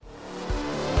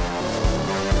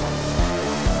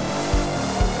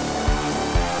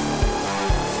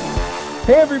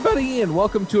Hey everybody, and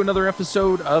welcome to another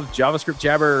episode of JavaScript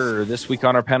Jabber. This week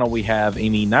on our panel we have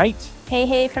Amy Knight.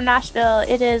 Hey from Nashville.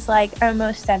 It is like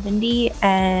almost 70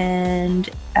 and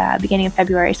beginning of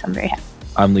February, so I'm very happy.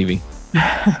 I'm leaving.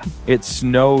 It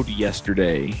snowed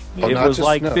yesterday. It was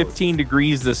like 15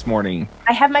 degrees this morning.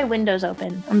 I have my windows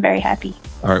open. I'm very happy.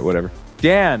 All right, whatever.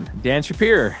 Dan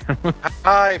Shapir.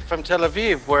 Hi, from Tel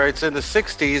Aviv, where it's in the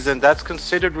 60s, and that's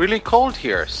considered really cold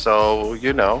here. So,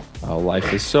 you know. Oh,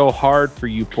 life is so hard for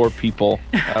you poor people.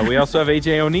 We also have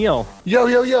AJ O'Neill.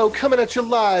 Yo, coming at you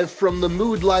live from the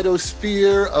mood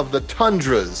lithosphere of the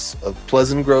tundras of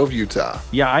Pleasant Grove, Utah.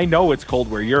 Yeah, I know it's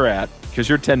cold where you're at, because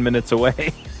you're 10 minutes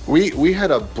away. We had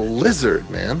a blizzard,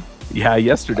 man. Yeah,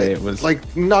 yesterday it was.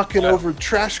 Like knocking over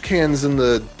trash cans in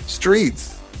the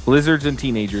streets. Blizzards and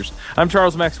teenagers. I'm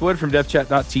Charles Max Wood from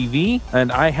devchat.tv,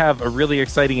 and I have a really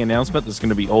exciting announcement that's going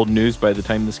to be old news by the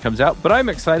time this comes out, but I'm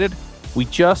excited. We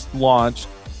just launched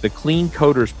the Clean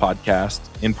Coders podcast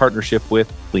in partnership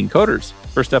with Clean Coders.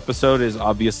 First episode is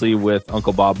obviously with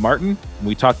Uncle Bob Martin.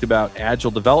 We talked about agile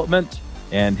development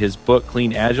and his book,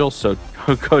 Clean Agile, so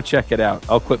go check it out.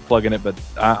 I'll quit plugging it, but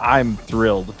I'm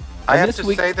thrilled. I have to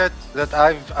say that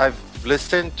I've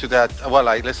listened to that. Well,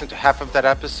 I listened to half of that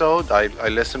episode. I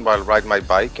listened while I ride my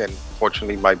bike, and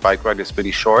fortunately my bike ride is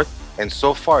pretty short. And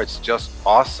so far, it's just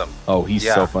awesome. Oh,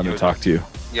 he's so fun to talk to.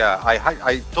 Yeah,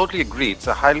 I totally agree.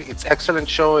 It's excellent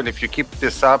show, and if you keep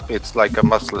this up, it's like a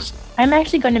must listen. I'm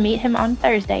actually going to meet him on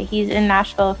Thursday. He's in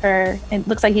Nashville it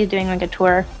looks like he's doing like a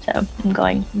tour, so I'm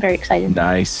going. I'm very excited.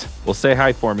 Nice. Well, say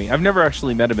hi for me. I've never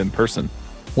actually met him in person.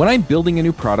 When I'm building a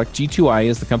new product, G2I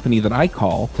is the company that I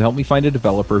call to help me find a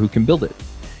developer who can build it.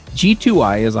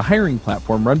 G2I is a hiring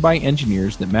platform run by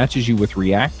engineers that matches you with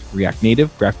React, React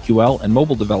Native, GraphQL, and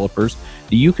mobile developers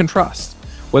that you can trust.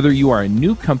 Whether you are a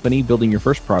new company building your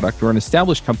first product or an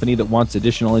established company that wants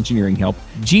additional engineering help,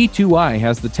 G2I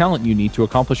has the talent you need to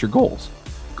accomplish your goals.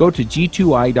 Go to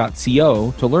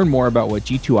g2i.co to learn more about what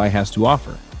G2I has to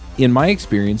offer. In my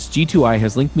experience, G2I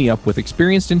has linked me up with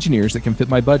experienced engineers that can fit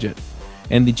my budget.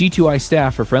 And the G2I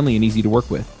staff are friendly and easy to work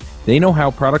with. They know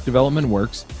how product development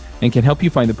works and can help you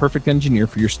find the perfect engineer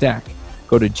for your stack.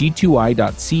 Go to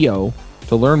g2i.co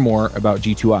to learn more about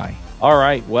G2I. All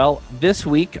right. Well, this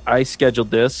week I scheduled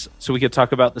this so we could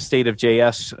talk about the state of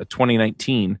JS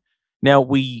 2019. Now,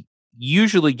 we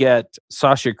usually get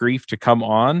Sasha Grief to come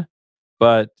on,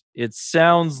 but it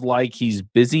sounds like he's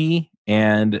busy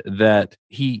and that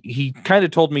he kind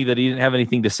of told me that he didn't have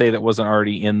anything to say that wasn't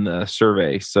already in the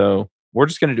survey. So we're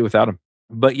just going to do without him.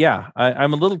 But yeah,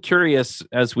 I'm a little curious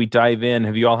as we dive in.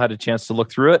 Have you all had a chance to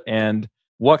look through it? And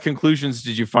what conclusions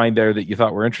did you find there that you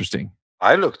thought were interesting?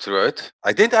 I looked through it.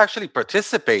 I didn't actually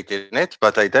participate in it,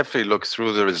 but I definitely looked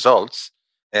through the results.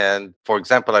 And for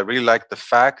example, I really liked the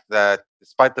fact that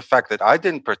despite the fact that I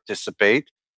didn't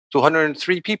participate,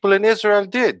 203 people in Israel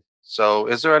did. So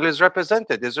Israel is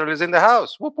represented. Israel is in the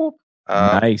house. Whoop, whoop.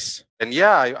 Nice. And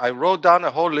yeah, I wrote down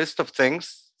a whole list of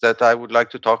things that I would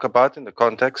like to talk about in the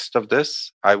context of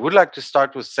this. I would like to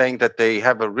start with saying that they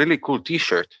have a really cool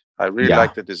t-shirt. I really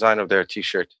like the design of their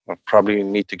t-shirt. I'll probably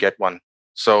need to get one.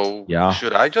 So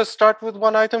should I just start with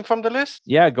one item from the list?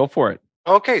 Yeah, go for it.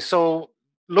 Okay, so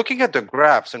looking at the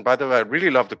graphs, and by the way, I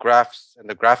really love the graphs and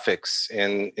the graphics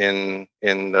in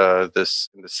the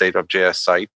State of JS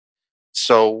site.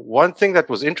 So one thing that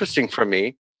was interesting for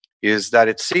me is that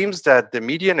it seems that the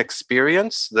median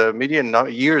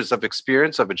years of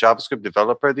experience of a JavaScript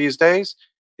developer these days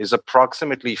is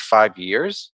approximately 5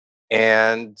 years.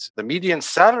 And the median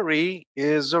salary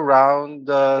is around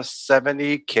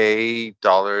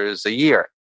 $70,000 a year.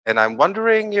 And I'm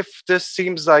wondering if this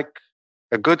seems like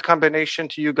a good combination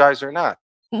to you guys or not.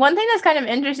 One thing that's kind of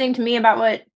interesting to me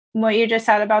about what you just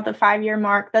said about the 5-year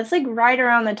mark, that's like right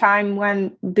around the time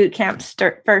when boot camps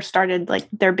first started like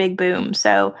their big boom.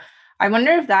 So I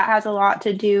wonder if that has a lot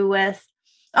to do with,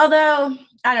 although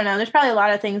I don't know, there's probably a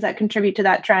lot of things that contribute to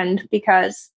that trend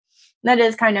because that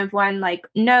is kind of when like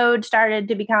Node started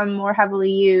to become more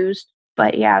heavily used.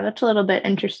 But yeah, that's a little bit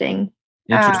interesting.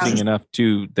 Interesting enough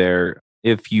too there.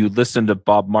 If you listen to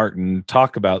Bob Martin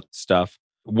talk about stuff,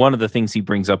 one of the things he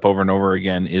brings up over and over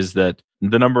again is that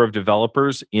the number of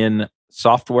developers in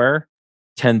software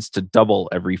tends to double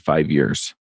every 5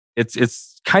 years.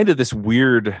 It's kind of this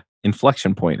weird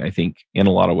inflection point, I think, in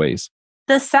a lot of ways.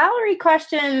 The salary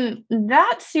question,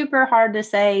 that's super hard to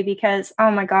say because, oh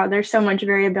my God, there's so much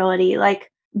variability.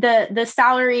 Like the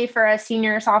salary for a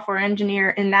senior software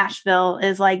engineer in Nashville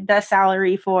is like the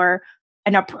salary for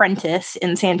an apprentice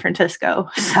in San Francisco.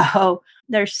 So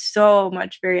there's so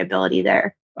much variability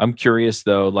there. I'm curious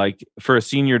though, like for a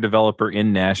senior developer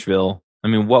in Nashville, I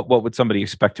mean, what would somebody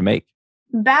expect to make?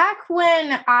 back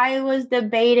when I was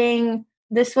debating,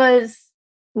 this was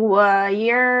a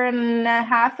year and a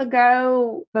half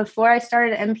ago, before I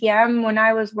started NPM, when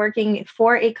I was working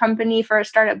for a company for a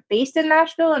startup based in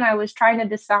Nashville, and I was trying to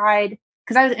decide,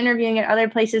 because I was interviewing at other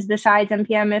places besides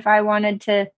NPM, if I wanted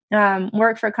to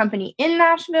work for a company in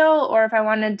Nashville or if I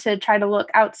wanted to try to look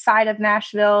outside of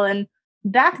Nashville. And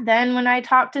back then, when I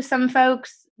talked to some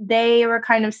folks, they were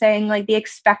kind of saying like the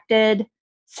expected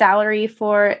salary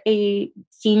for a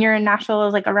senior in Nashville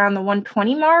is like around the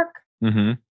 120 mark.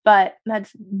 Mm-hmm. But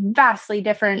that's vastly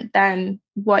different than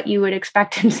what you would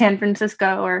expect in San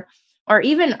Francisco or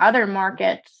even other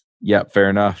markets. Yeah, fair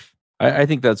enough. I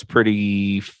think that's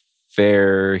pretty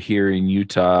fair here in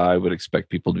Utah. I would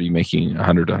expect people to be making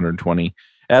 100 to 120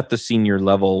 at the senior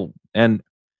level. And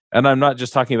I'm not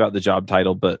just talking about the job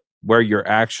title, but where you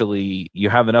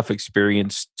have enough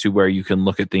experience to where you can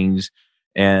look at things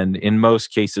and in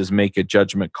most cases make a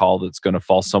judgment call that's going to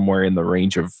fall somewhere in the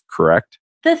range of correct.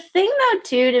 The thing though,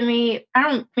 too, to me, I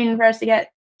don't mean for us to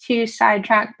get too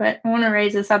sidetracked, but I want to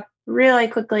raise this up really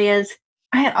quickly, is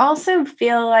I also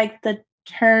feel like the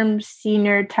term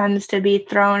senior tends to be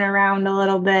thrown around a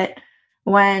little bit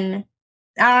when,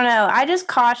 I don't know, I just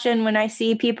caution when I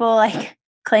see people like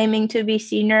claiming to be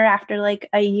senior after like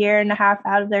a year and a half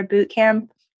out of their boot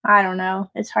camp. I don't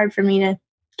know. It's hard for me to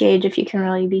gauge if you can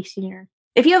really be senior.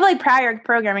 If you have like prior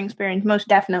programming experience, most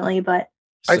definitely, but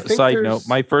Side note,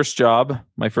 my first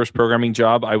programming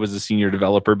job, I was a senior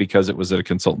developer because it was at a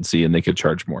consultancy and they could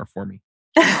charge more for me.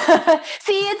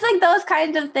 See, it's like those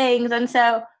kinds of things. And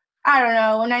so, I don't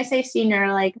know, when I say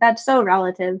senior, like that's so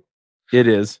relative. It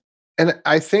is. And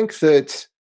I think that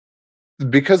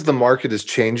because the market is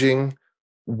changing,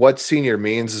 what senior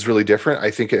means is really different. I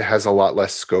think it has a lot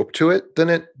less scope to it than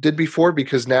it did before,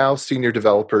 because now senior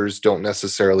developers don't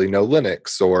necessarily know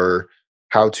Linux or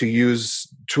how to use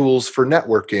tools for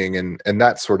networking and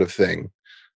that sort of thing.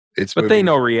 But they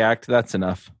know React. That's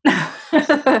enough.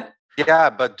 Yeah,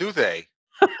 but do they?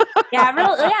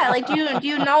 Yeah, like, do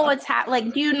you know what's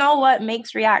do you know what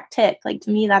makes React tick? Like,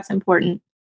 to me, that's important.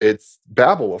 It's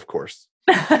Babel, of course.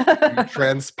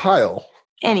 Transpile.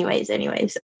 Anyways,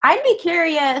 I'd be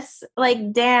curious,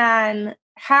 like, Dan,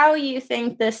 how you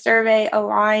think this survey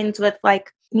aligns with,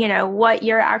 like, you know, what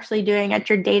you're actually doing at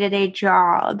your day-to-day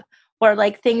job, or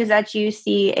like things that you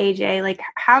see, AJ. Like,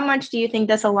 how much do you think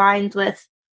this aligns with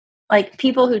like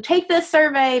people who take this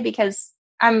survey? Because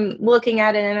I'm looking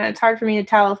at it and it's hard for me to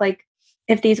tell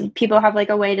if these people have like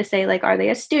a way to say, like, are they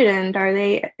a student? Are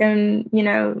they,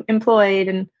 employed?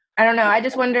 And I don't know. I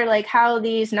just wonder like how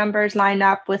these numbers line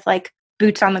up with like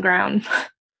boots on the ground.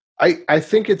 I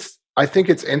think it's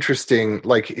interesting.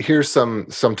 Like, here's some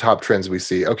top trends we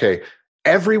see. Okay.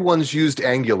 Everyone's used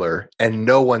Angular and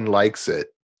no one likes it.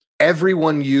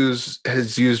 Everyone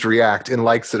has used React and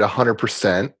likes it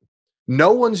 100%.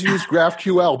 No one's used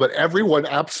GraphQL, but everyone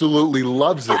absolutely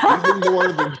loves it, even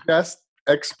more than just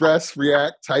Express,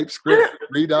 React, TypeScript,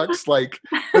 Redux. Like,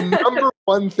 the number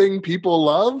one thing people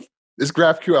love is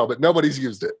GraphQL, but nobody's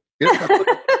used it.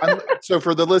 So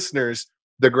for the listeners,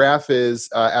 the graph is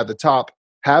at the top,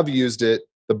 have used it.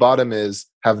 The bottom is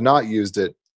have not used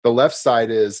it. The left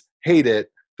side is hate it.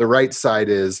 The right side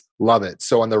is love it.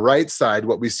 So on the right side,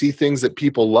 what we see things that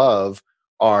people love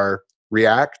are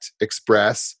React,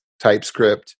 Express,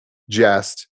 TypeScript,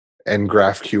 Jest, and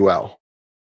GraphQL.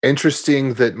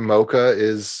 Interesting that Mocha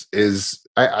is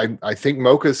I think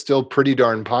Mocha is still pretty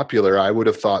darn popular. I would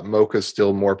have thought Mocha is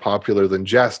still more popular than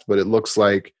Jest, but it looks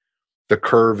like the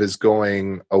curve is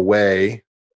going away.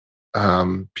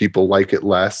 People like it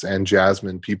less, and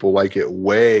Jasmine, people like it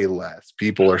way less.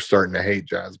 People are starting to hate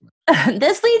Jasmine.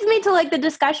 This leads me to like the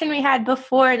discussion we had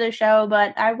before the show,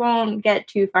 but I won't get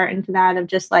too far into that, of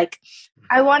just like,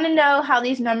 I want to know how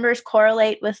these numbers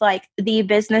correlate with like the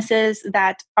businesses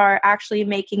that are actually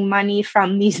making money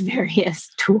from these various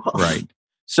tools. Right.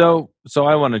 So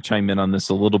I want to chime in on this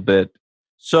a little bit.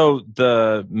 So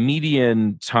the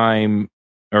median time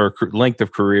or length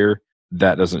of career,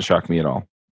 that doesn't shock me at all.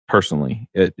 Personally,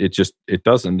 it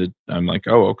doesn't. I'm like,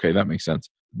 oh, okay, that makes sense.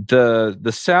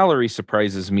 The salary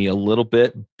surprises me a little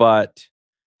bit, but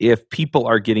if people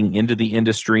are getting into the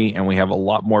industry and we have a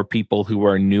lot more people who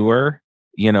are newer,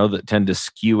 that tend to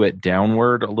skew it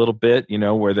downward a little bit,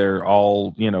 where they're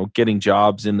all, getting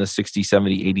jobs in the $60,000,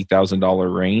 $70,000,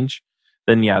 $80,000 range,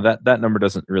 then yeah, that number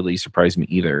doesn't really surprise me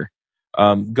either.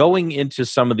 Going into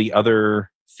some of the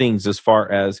other things as far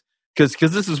as,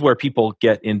 because this is where people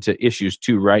get into issues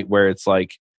too, right? Where it's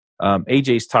like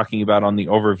AJ's talking about on the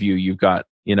overview, you've got,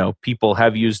 people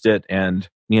have used it and,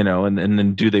 and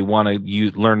then do they want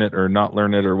to learn it or not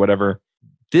learn it or whatever.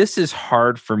 This is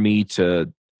hard for me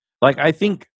to Like I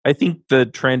think the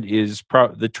trend is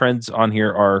the trends on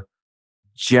here are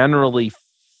generally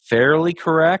fairly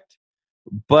correct,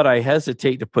 but I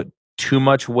hesitate to put too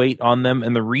much weight on them.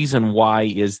 And the reason why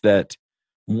is that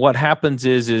what happens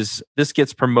is this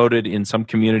gets promoted in some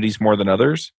communities more than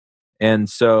others. And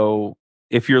so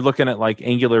if you're looking at like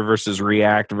Angular versus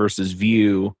React versus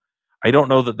Vue, I don't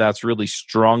know that that's really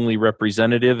strongly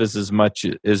representative as much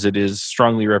as it is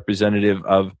strongly representative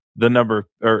of the number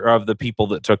or of the people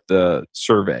that took the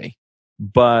survey.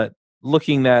 But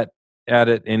looking at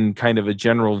it in kind of a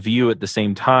general view at the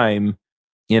same time,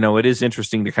 it is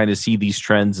interesting to kind of see these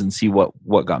trends and see what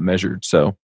got measured.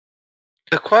 So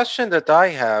The question that I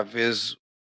have is,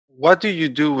 what do you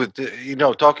do with,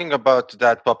 talking about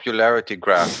that popularity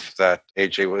graph that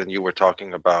AJ, when you were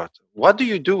talking about, what do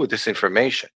you do with this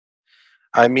information?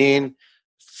 I mean,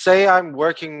 say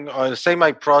say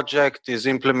my project is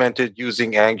implemented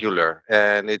using Angular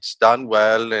and it's done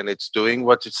well and it's doing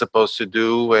what it's supposed to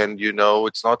do. And,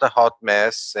 it's not a hot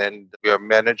mess and we are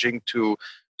managing to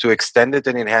extend it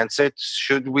and enhance it.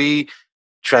 Should we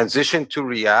transition to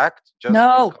React?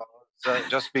 No.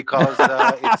 Just because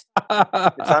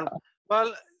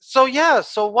well,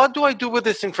 so what do I do with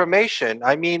this information?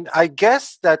 I mean, I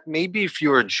guess that maybe if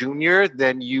you're a junior,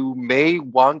 then you may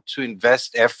want to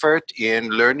invest effort in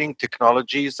learning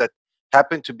technologies that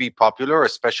happen to be popular,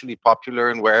 especially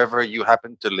popular in wherever you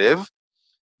happen to live.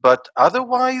 But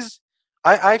otherwise,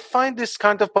 I find this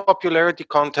kind of popularity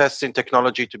contests in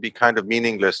technology to be kind of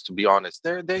meaningless, to be honest.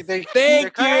 Thank you.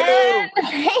 Thank you.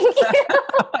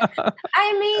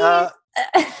 I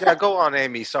mean, yeah, go on,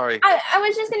 Amy. Sorry. I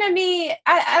was just going to be,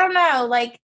 I don't know,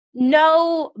 like,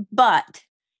 no, but,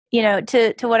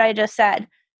 to what I just said.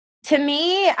 To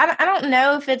me, I don't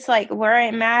know if it's like where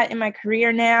I'm at in my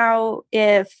career now,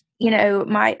 if,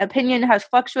 my opinion has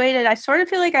fluctuated. I sort of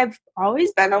feel like I've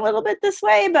always been a little bit this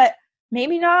way, but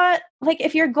maybe not. Like,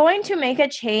 if you're going to make a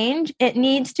change, it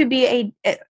needs to be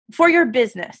for your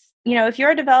business. If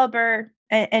you're a developer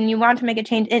and you want to make a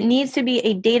change, it needs to be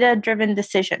a data-driven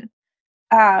decision.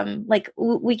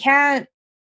 We can't,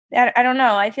 I don't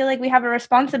know. I feel like we have a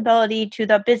responsibility to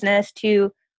the business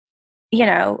to,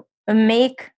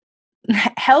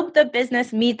 help the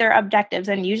business meet their objectives.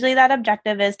 And usually that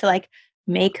objective is to like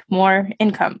make more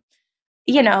income.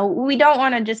 We don't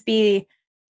want to just be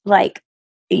like,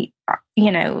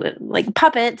 like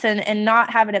puppets and not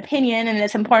have an opinion. And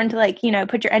it's important to like,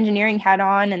 put your engineering hat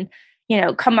on and,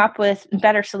 come up with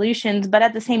better solutions. But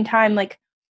at the same time, like,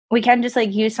 we can't just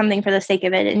like use something for the sake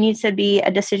of it. It needs to be a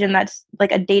decision that's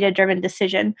like a data-driven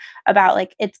decision about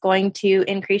like it's going to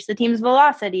increase the team's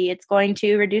velocity. It's going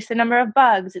to reduce the number of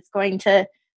bugs. It's going to,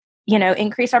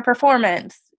 increase our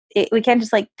performance. We can't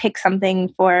just like pick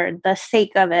something for the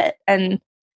sake of it. And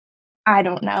I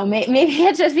don't know. Maybe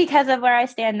it's just because of where I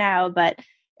stand now, but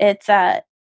it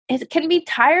can be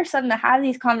tiresome to have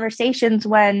these conversations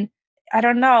when, I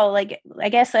don't know, like, I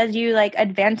guess as you like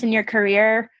advance in your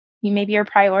career, maybe your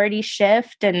priorities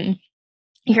shift and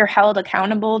you're held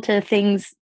accountable to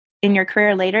things in your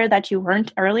career later that you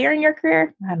weren't earlier in your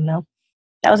career. I don't know.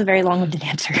 That was a very long-winded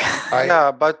answer.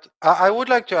 Yeah, but I would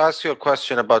like to ask you a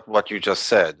question about what you just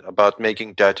said about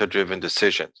making data-driven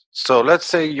decisions. So let's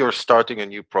say you're starting a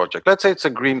new project. Let's say it's a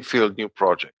greenfield new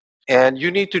project. And you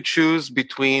need to choose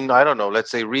between, I don't know,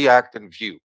 let's say React and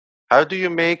Vue. How do you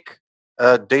make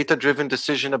a data-driven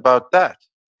decision about that?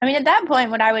 I mean, at that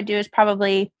point, what I would do is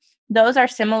probably, those are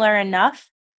similar enough.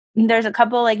 There's a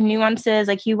couple like nuances,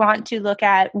 like you want to look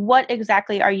at what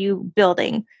exactly are you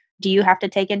building? Do you have to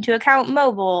take into account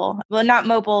mobile? Well, not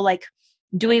mobile, like,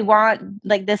 do we want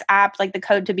like this app, like the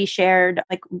code to be shared?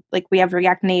 Like we have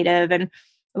React Native. And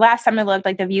last time I looked,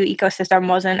 like the Vue ecosystem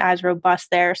wasn't as robust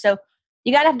there. So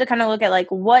you gotta have to kind of look at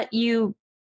like what you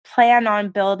plan on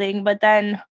building, but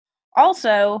then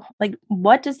also like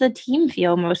what does the team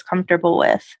feel most comfortable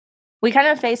with? We kind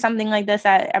of faced something like this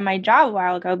at my job a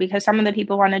while ago because some of the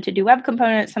people wanted to do web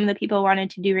components, some of the people wanted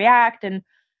to do React, and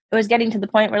it was getting to the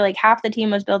point where like half the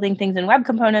team was building things in web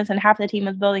components and half the team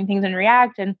was building things in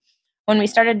React. And when we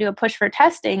started to do a push for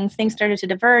testing, things started to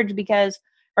diverge because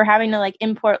we're having to like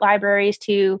import libraries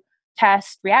to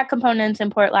test React components,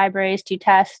 import libraries to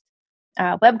test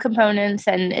web components,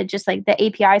 and it just like the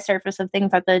API surface of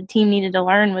things that the team needed to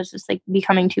learn was just like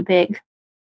becoming too big.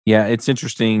 Yeah, it's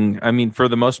interesting. I mean, for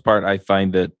the most part, I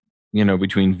find that,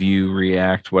 between Vue,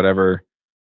 React, whatever,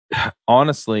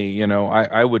 honestly,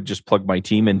 I would just plug my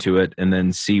team into it and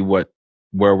then see where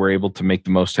we're able to make the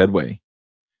most headway.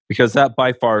 Because that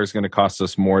by far is going to cost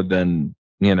us more than,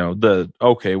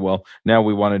 okay, well, now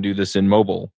we want to do this in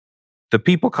mobile. The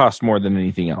people cost more than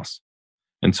anything else.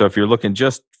 And so if you're looking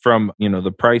just from,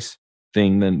 the price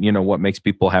thing than, what makes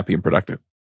people happy and productive.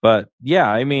 But yeah,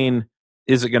 I mean,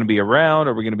 is it going to be around?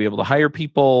 Are we going to be able to hire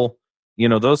people?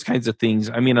 Those kinds of things.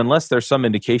 I mean, unless there's some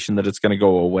indication that it's going to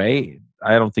go away,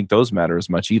 I don't think those matter as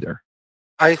much either.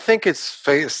 I think it's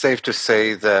safe to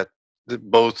say that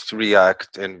both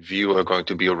React and Vue are going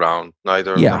to be around.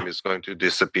 Neither of them is going to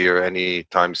disappear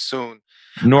anytime soon.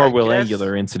 Nor will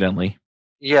Angular, incidentally.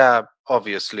 Yeah,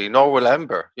 obviously. Nor will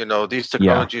Ember. These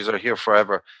technologies are here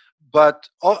forever. But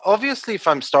obviously, if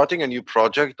I'm starting a new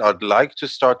project, I'd like to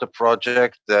start a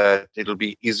project that it'll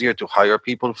be easier to hire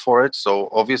people for it. So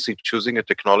obviously, choosing a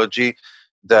technology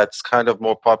that's kind of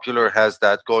more popular has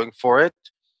that going for it.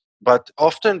 But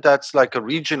often that's like a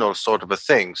regional sort of a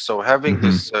thing. So having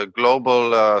this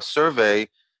global survey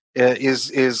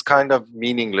is kind of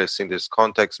meaningless in this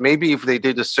context. Maybe if they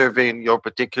did a survey in your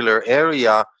particular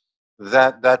area,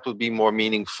 that would be more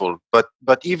meaningful. But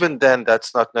even then,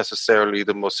 that's not necessarily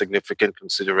the most significant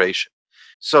consideration.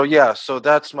 So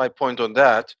that's my point on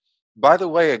that. By the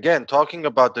way, again, talking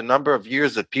about the number of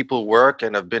years that people work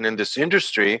and have been in this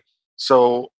industry.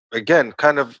 So again,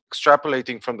 kind of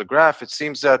extrapolating from the graph, it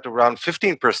seems that around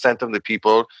 15% of the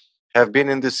people have been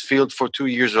in this field for 2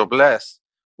 years or less,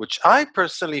 which I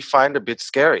personally find a bit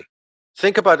scary.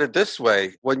 Think about it this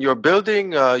way. When you're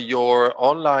building your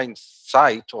online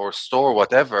site or store,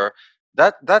 whatever,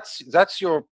 that's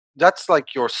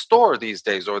like your store these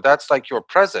days, or that's like your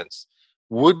presence.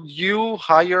 Would you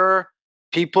hire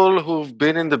people who've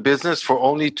been in the business for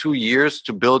only 2 years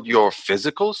to build your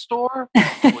physical store?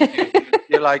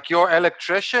 You're like, your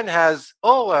electrician has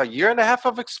a year and a half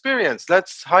of experience.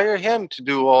 Let's hire him to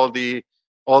do all the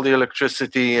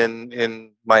electricity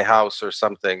in my house or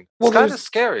something. It's kind of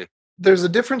scary. There's a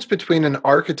difference between an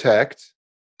architect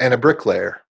and a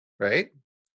bricklayer, right?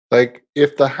 Like,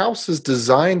 if the house is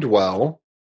designed well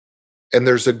and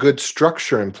there's a good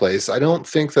structure in place, I don't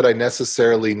think that I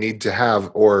necessarily need to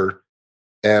have or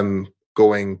am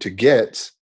going to get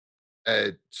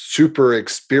a super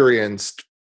experienced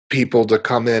people to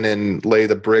come in and lay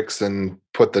the bricks and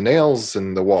put the nails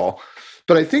in the wall.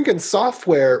 But I think in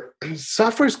software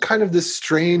is kind of this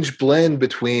strange blend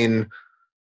between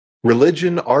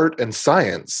religion, art, and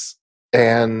science.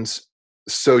 And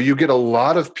so you get a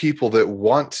lot of people that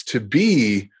want to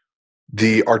be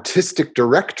the artistic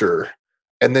director.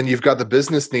 And then you've got the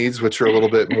business needs, which are a little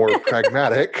bit more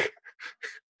pragmatic.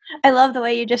 I love the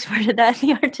way you just worded that,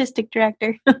 the artistic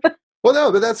director. Well,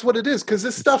 no, but that's what it is. Because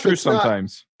this stuff is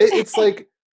sometimes. It's like,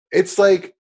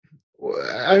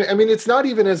 I mean, it's not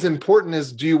even as important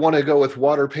as, do you want to go with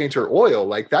water, paint, or oil?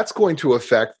 Like, that's going to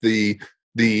affect the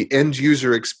end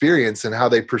user experience and how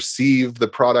they perceive the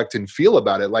product and feel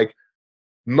about it. Like,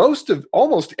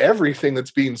 almost everything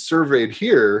that's being surveyed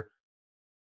here,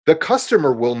 the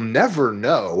customer will never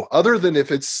know, other than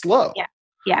if it's slow.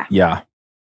 Yeah.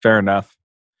 Fair enough.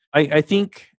 I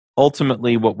think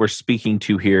ultimately what we're speaking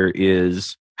to here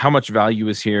is how much value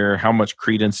is here, how much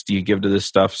credence do you give to this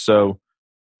stuff? So,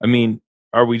 I mean,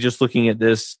 are we just looking at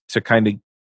this to kind of,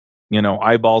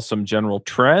 eyeball some general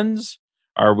trends?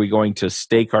 Are we going to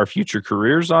stake our future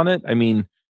careers on it? I mean,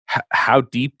 how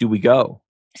deep do we go?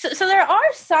 So there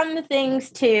are some things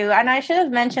too, and I should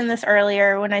have mentioned this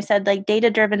earlier when I said like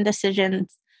data-driven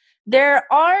decisions.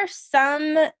 There are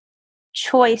some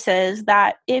choices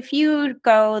that if you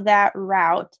go that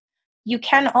route, you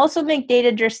can also make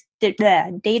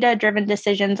data-driven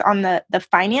decisions on the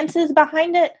finances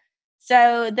behind it.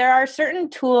 So there are certain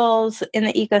tools in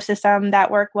the ecosystem that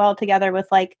work well together with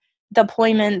like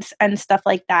deployments and stuff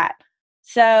like that.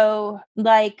 So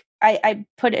like I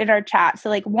put in our chat. So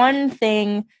like one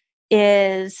thing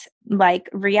is like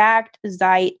React,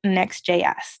 Zeit,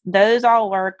 Next.js. Those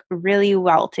all work really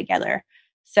well together.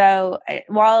 So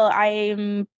while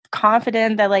I'm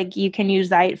confident that like you can use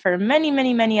Zeit for many,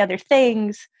 many, many other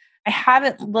things, I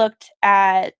haven't looked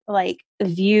at like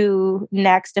Vue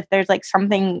Next if there's like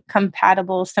something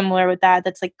compatible similar with that.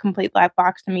 That's like complete black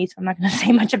box to me. So I'm not going to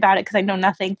say much about it because I know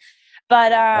nothing. But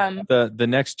the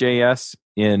Next.js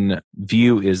in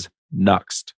Vue is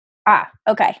Nuxt.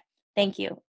 Okay. Thank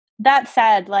you. That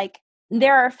said, like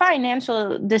there are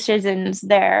financial decisions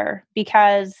there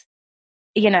because,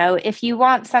 if you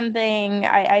want something,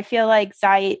 I feel like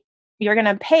Zeit, you're going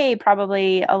to pay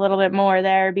probably a little bit more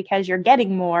there because you're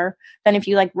getting more than if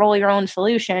you like roll your own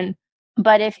solution.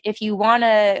 But if you want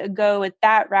to go with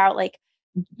that route, like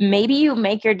maybe you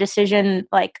make your decision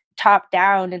like top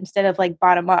down instead of like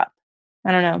bottom up.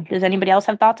 I don't know. Does anybody else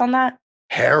have thoughts on that?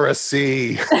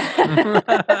 Heresy.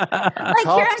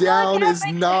 Top down is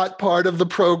not part of the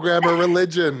programmer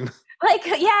religion. Like,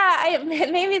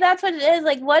 maybe that's what it is.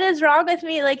 Like, what is wrong with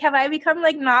me? Like, have I become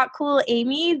like not cool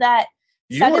Amy that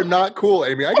You are not cool,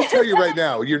 Amy. I can tell you right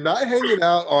now, you're not hanging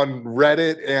out on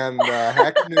Reddit and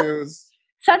Hacker News.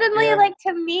 Suddenly,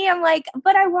 to me, I'm like,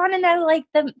 but I want to know,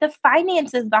 the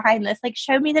finances behind this. Like,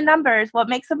 show me the numbers. What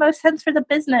makes the most sense for the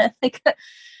business? Like,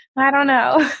 I don't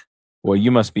know. Well,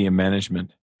 you must be in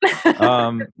management.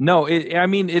 No,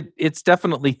 it's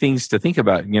definitely things to think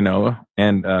about,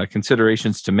 and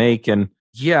considerations to make. And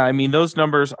yeah, I mean, those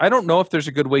numbers, I don't know if there's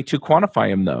a good way to quantify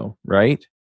them though, right?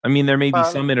 I mean, there may be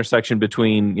some intersection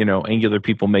between, Angular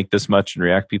people make this much and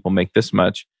React people make this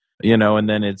much, and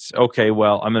then it's, okay,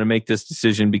 well, I'm going to make this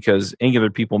decision because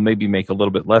Angular people maybe make a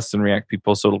little bit less than React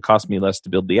people, so it'll cost me less to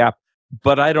build the app.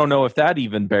 But I don't know if that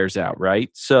even bears out,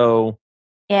 right? So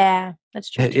yeah,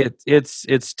 that's true.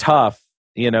 It's tough,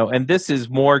 and this is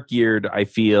more geared, I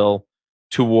feel,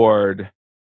 toward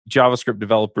JavaScript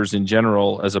developers in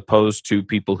general, as opposed to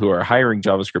people who are hiring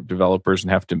JavaScript developers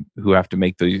and who have to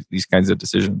make these kinds of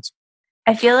decisions.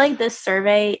 I feel like this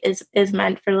survey is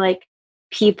meant for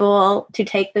people to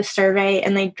take this survey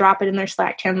and they drop it in their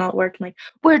Slack channel at work and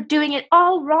we're doing it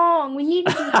all wrong. We need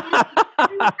to do this.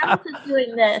 Who else is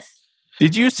doing this?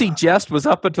 Did you see Jest was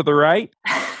up and to the right?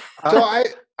 So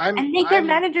and make their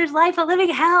manager's life a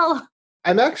living hell.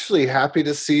 I'm actually happy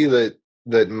to see that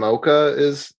Mocha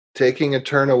is taking a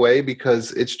turn away,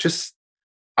 because it's just,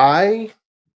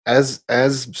 as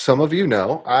some of you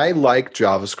know, I like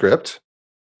JavaScript.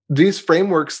 These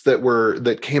frameworks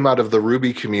that came out of the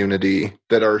Ruby community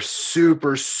that are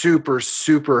super, super,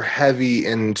 super heavy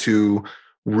into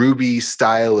Ruby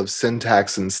style of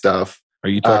syntax and stuff. Are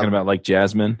you talking about like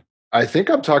Jasmine? I think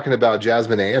I'm talking about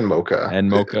Jasmine and Mocha. And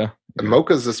Mocha.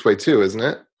 Mocha's this way too, isn't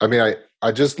it? I mean,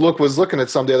 I just was looking at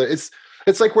some of the other.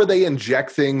 It's like where they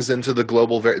inject things into the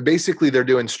global. Basically, they're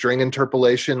doing string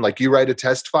interpolation. Like you write a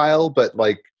test file, but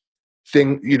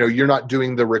you're not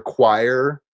doing the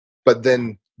require, but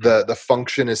then the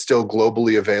function is still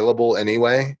globally available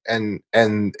anyway, and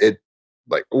it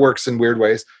works in weird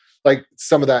ways. Like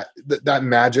some of that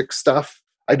magic stuff,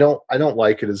 I don't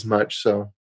like it as much.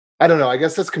 So I don't know. I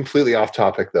guess that's completely off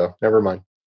topic though. Never mind.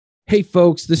 Hey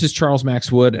folks, this is Charles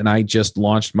Max Wood, and I just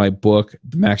launched my book,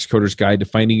 The Max Coder's Guide to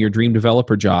Finding Your Dream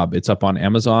Developer Job. It's up on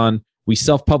Amazon. We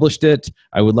self-published it.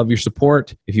 I would love your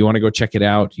support. If you want to go check it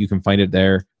out, you can find it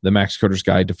there. The Max Coder's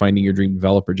Guide to Finding Your Dream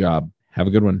Developer Job. Have a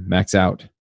good one. Max out.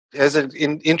 As an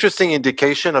interesting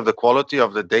indication of the quality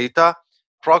of the data,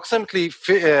 approximately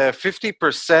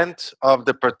 50% of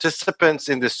the participants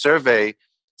in the survey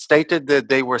stated that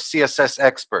they were CSS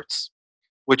experts,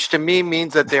 which to me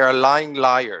means that they are lying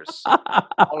liars.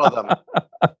 All of them.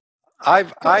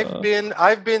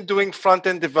 I've been doing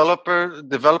front-end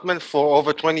development for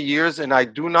over 20 years, and I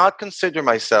do not consider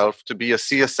myself to be a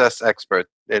CSS expert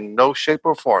in no shape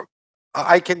or form.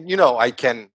 I can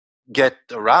get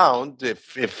around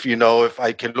if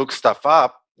I can look stuff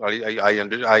up.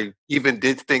 I even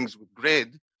did things with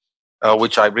Grid,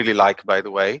 which I really like, by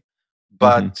the way.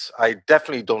 But I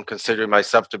definitely don't consider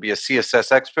myself to be a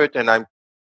CSS expert, and I'm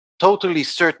totally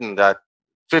certain that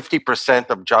 50%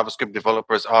 of JavaScript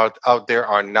developers out there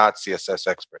are not CSS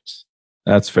experts.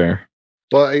 That's fair.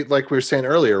 Well, like we were saying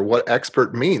earlier, what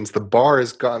expert means, the bar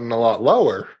has gotten a lot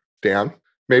lower, Dan.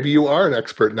 Maybe you are an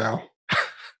expert now.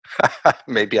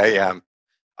 Maybe I am.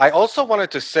 I also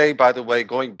wanted to say, by the way,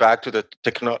 going back to the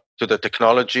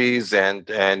technologies and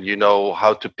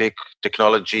how to pick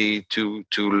technology to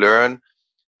learn.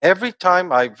 Every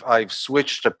time I've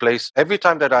switched a place, every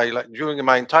time that during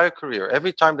my entire career,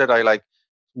 every time that I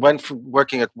went from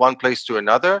working at one place to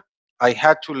another, I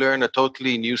had to learn a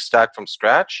totally new stack from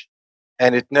scratch,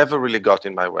 and it never really got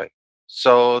in my way.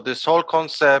 So this whole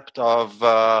concept of,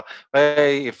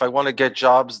 hey, if I want to get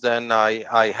jobs, then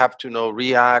I have to know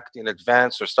React in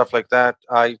advance or stuff like that.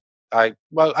 I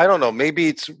don't know. Maybe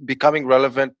it's becoming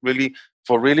relevant really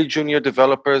for really junior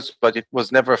developers, but it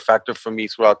was never a factor for me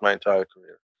throughout my entire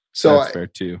career. So that's fair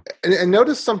too. And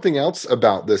notice something else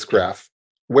about this graph.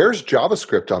 Where's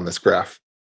JavaScript on this graph?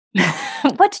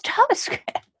 What's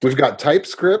JavaScript? We've got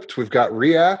TypeScript, we've got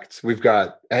React, we've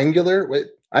got Angular. Wait,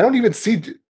 I don't even see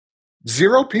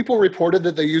 0 people reported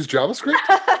that they use JavaScript.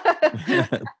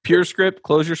 PureScript,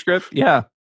 ClojureScript, yeah,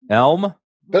 Elm.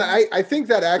 But I think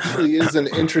that actually is an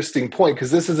interesting point,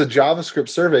 because this is a JavaScript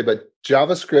survey, but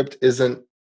JavaScript isn't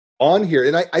on here.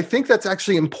 And I think that's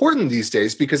actually important these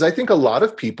days, because I think a lot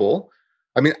of people,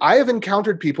 I have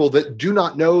encountered people that do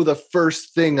not know the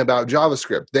first thing about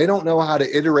JavaScript. They don't know how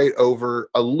to iterate over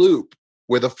a loop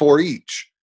with a for each.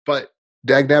 But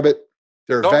dagnabbit,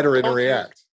 they're a veteran in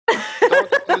React.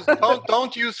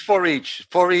 Don't use for each.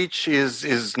 For each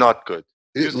is not good.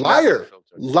 Liar.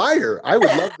 I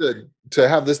would love to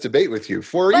have this debate with you.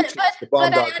 For each is the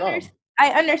bomb.com. I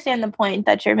understand the point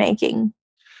that you're making.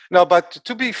 No, but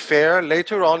to be fair,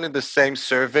 later on in the same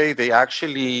survey, they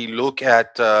actually look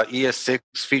at ES6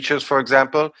 features, for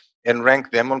example, and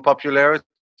rank them on popularity.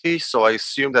 So I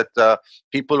assume that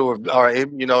people who are,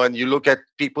 and you look at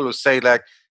people who say like,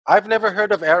 I've never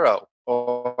heard of Arrow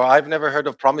or I've never heard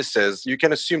of Promises. You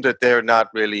can assume that they're not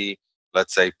really,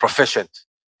 let's say, proficient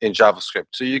in JavaScript.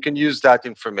 So you can use that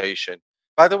information.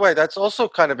 By the way, that's also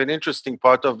kind of an interesting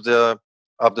part of the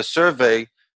survey,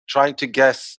 trying to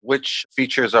guess which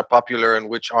features are popular and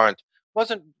which aren't.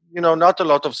 Wasn't, not a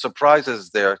lot of surprises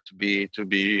there, to be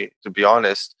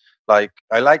honest. Like,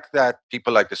 I like that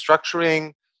people like the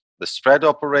structuring, the spread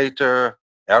operator,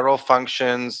 arrow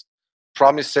functions,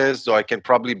 promises, though I can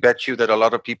probably bet you that a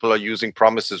lot of people are using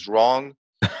promises wrong.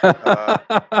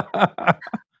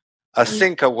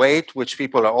 Async await, which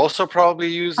people are also probably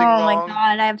using wrong. Oh my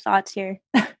God, I have thoughts here.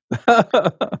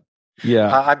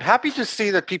 Yeah. I'm happy to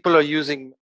see that people are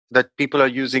using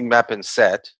map and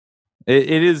set.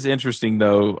 It is interesting,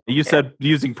 though. You said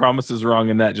using promises wrong,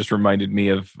 and that just reminded me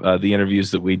of the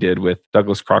interviews that we did with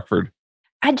Douglas Crockford.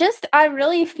 I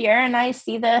really fear, and I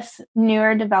see this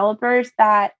newer developers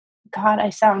that, God, I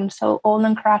sound so old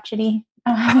and crotchety.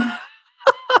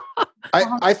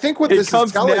 I think what this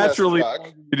is telling us,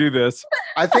 Chuck, to do this.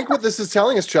 I think what this is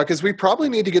telling us, Chuck, is we probably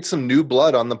need to get some new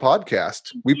blood on the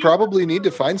podcast. We probably need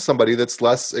to find somebody that's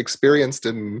less experienced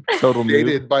and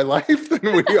jaded by life than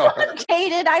we are.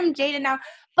 I'm jaded now.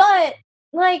 But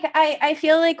like I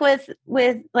feel like with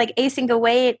like async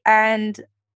await and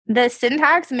the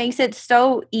syntax makes it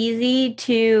so easy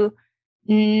to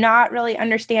not really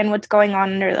understand what's going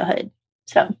on under the hood.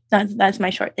 So that's my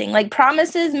short thing. Like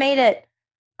promises made it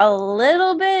a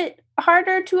little bit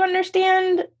harder to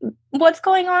understand what's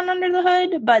going on under the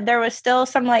hood, but there was still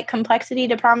some like complexity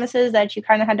to promises that you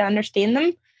kind of had to understand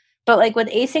them. But like with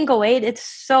async await, it's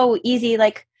so easy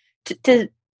like to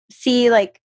see,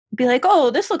 like be like,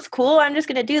 oh, this looks cool, I'm just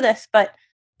gonna do this, but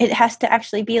it has to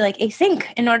actually be like async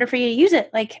in order for you to use it.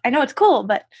 Like I know it's cool,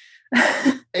 but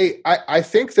hey, I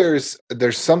think there's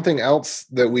something else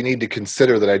that we need to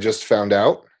consider that I just found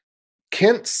out.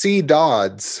 Kent C.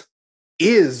 Dodds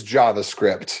is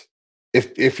JavaScript.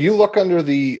 If you look under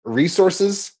the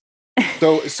resources,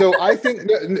 so I think,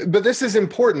 but this is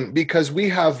important because we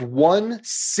have one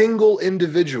single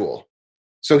individual.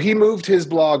 So he moved his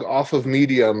blog off of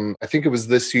Medium, I think it was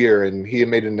this year, and he had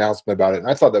made an announcement about it, and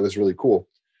I thought that was really cool.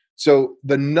 So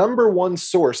the number one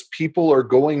source people are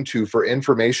going to for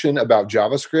information about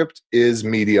JavaScript is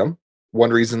Medium. One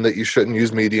reason that you shouldn't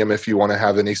use Medium if you want to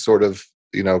have any sort of,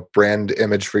 brand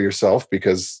image for yourself,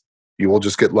 because you will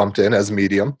just get lumped in as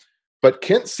Medium. But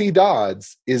Kent C.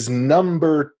 Dodds is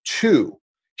number 2.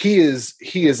 He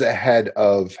is ahead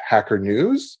of Hacker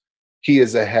News. He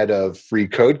is ahead of Free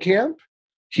Code Camp.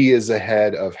 He is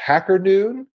ahead of Hacker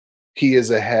Noon. He is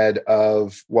ahead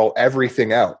of,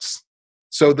 everything else.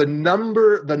 So the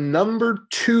number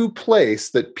 2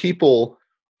 place that people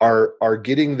are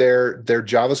getting their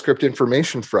JavaScript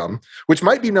information from, which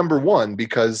might be number 1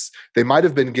 because they might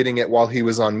have been getting it while he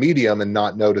was on Medium and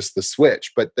not noticed the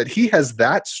switch, but that he has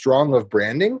that strong of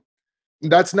branding,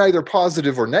 that's neither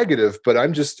positive or negative, but I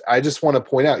just want to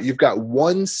point out, you've got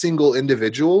one single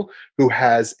individual who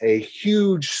has a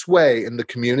huge sway in the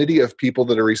community of people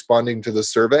that are responding to the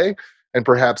survey, and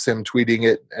perhaps him tweeting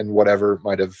it and whatever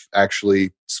might have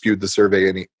actually skewed the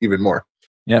survey even more.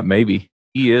 Yeah, maybe.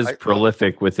 He is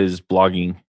prolific with his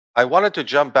blogging. I wanted to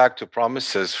jump back to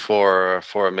promises for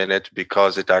a minute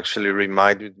because it actually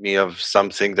reminded me of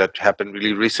something that happened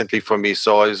really recently for me.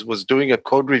 So I was doing a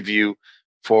code review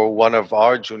for one of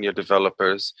our junior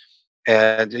developers.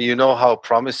 And you know how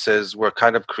promises were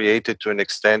kind of created to an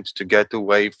extent to get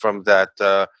away from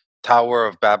that Tower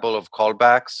of Babel of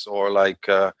callbacks, or like,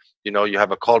 you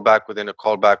have a callback within a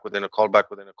callback within a callback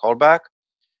within a callback.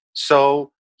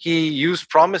 So he used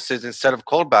promises instead of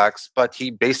callbacks, but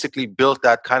he basically built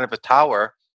that kind of a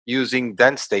tower using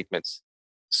then statements.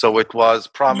 So it was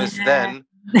promise then,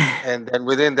 and then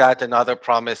within that another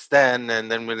promise then,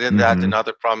 and then within that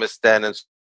another promise then. And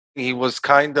he was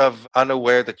kind of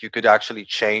unaware that you could actually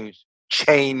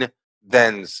chain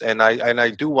thens. And I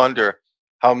do wonder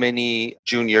how many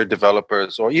junior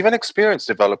developers or even experienced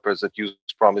developers that use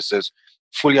promises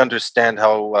fully understand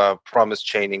how promise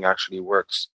chaining actually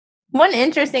works. One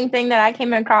interesting thing that I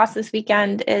came across this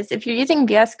weekend is if you're using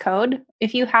VS Code,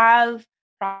 if you have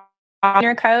on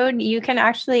your code, you can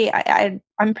actually,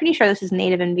 I'm pretty sure this is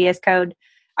native in VS Code.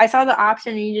 I saw the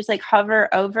option and you just like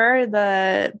hover over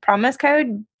the promise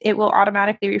code, it will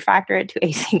automatically refactor it to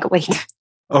async await.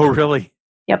 Oh, really?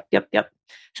 Yep.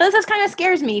 So this kind of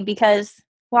scares me because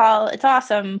while it's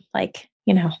awesome, like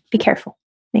be careful.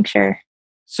 Make sure.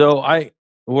 So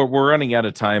we're running out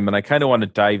of time, and I kind of want to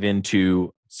dive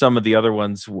into some of the other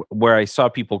ones where I saw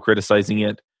people criticizing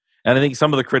it. And I think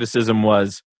some of the criticism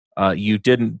was you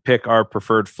didn't pick our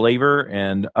preferred flavor,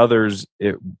 and others,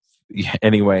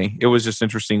 anyway, it was just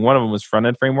interesting. One of them was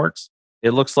front-end frameworks.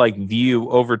 It looks like Vue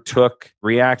overtook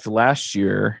React last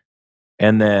year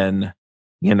and then,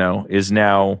 is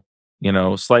now,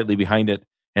 slightly behind it.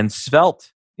 And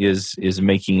Svelte is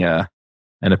making an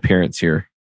appearance here.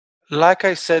 Like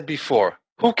I said before,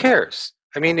 who cares?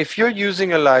 I mean, if you're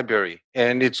using a library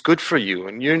and it's good for you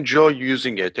and you enjoy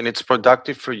using it and it's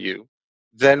productive for you,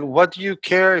 then what do you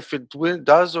care if it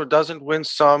does or doesn't win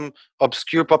some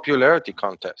obscure popularity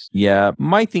contest? Yeah,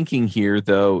 my thinking here,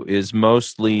 though, is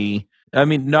mostly,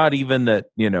 not even that,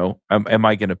 am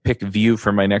I going to pick Vue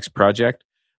for my next project?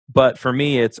 But for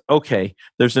me, it's okay.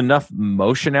 There's enough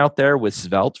motion out there with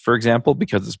Svelte, for example,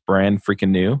 because it's brand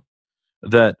freaking new,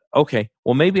 that, okay,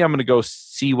 well, maybe I'm going to go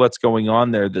see what's going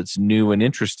on there that's new and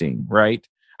interesting, right?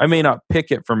 I may not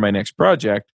pick it for my next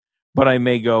project, but I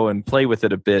may go and play with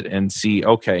it a bit and see,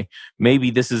 okay,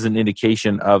 maybe this is an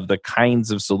indication of the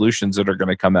kinds of solutions that are going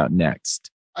to come out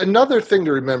next. Another thing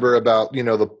to remember about,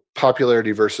 the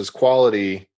popularity versus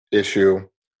quality issue,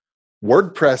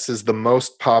 WordPress is the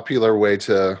most popular way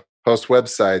to host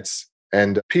websites,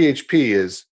 and PHP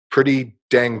is pretty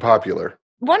dang popular.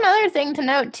 One other thing to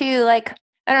note too, I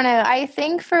don't know, I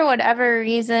think for whatever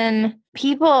reason,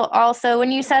 people also,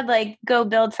 when you said go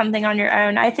build something on your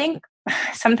own, I think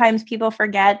sometimes people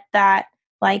forget that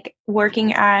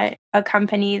working at a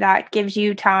company that gives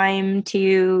you time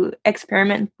to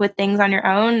experiment with things on your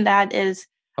own, that is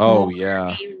more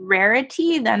a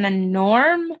rarity than a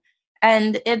norm.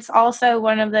 And it's also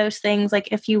one of those things,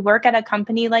 if you work at a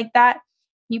company like that,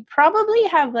 you probably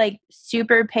have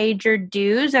super paid your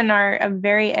dues and are a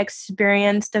very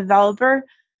experienced developer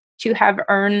to have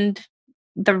earned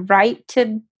the right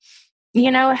to,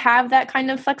 have that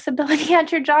kind of flexibility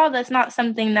at your job. That's not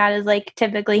something that is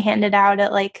typically handed out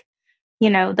at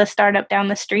the startup down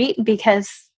the street,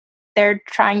 because they're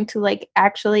trying to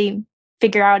actually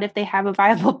figure out if they have a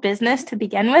viable business to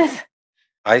begin with.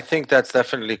 I think that's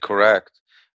definitely correct.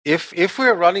 If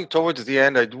we're running towards the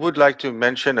end, I would like to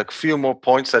mention a few more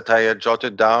points that I had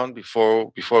jotted down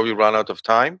before we run out of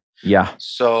time. Yeah.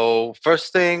 So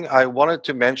first thing I wanted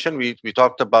to mention, we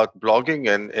talked about blogging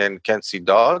and can't see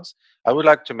dogs. I would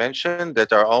like to mention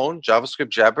that our own JavaScript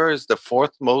Jabber is the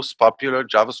 4th most popular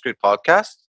JavaScript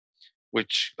podcast,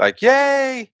 which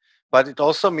yay! But it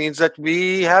also means that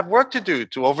we have work to do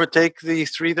to overtake the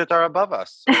 3 that are above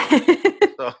us.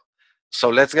 So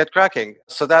let's get cracking.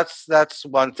 So that's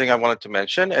one thing I wanted to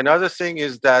mention. Another thing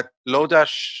is that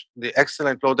Lodash, the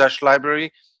excellent Lodash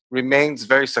library, remains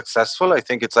very successful. I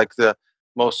think it's the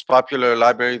most popular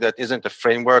library that isn't a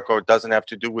framework or doesn't have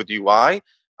to do with UI.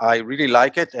 I really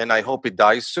like it, and I hope it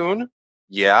dies soon.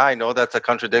 Yeah, I know that's a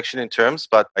contradiction in terms,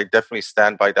 but I definitely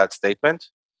stand by that statement.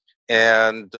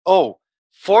 And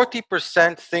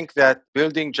 40% think that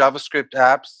building JavaScript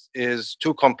apps is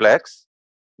too complex,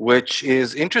 which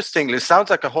is interesting. It sounds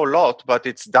like a whole lot, but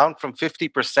it's down from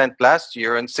 50% last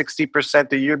year and 60%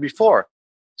 the year before.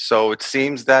 So it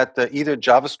seems that either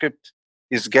JavaScript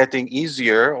is getting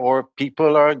easier or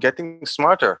people are getting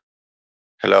smarter.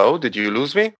 Hello, did you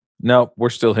lose me? No, we're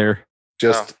still here.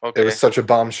 It was such a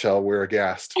bombshell. We're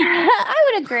aghast. I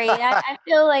would agree. I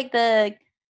feel like the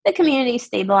community is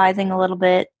stabilizing a little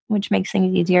bit, which makes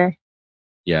things easier.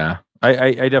 Yeah,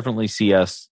 I definitely see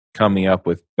us coming up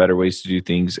with better ways to do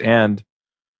things and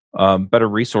better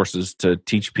resources to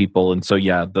teach people. And so,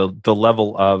 yeah, the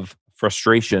level of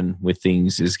frustration with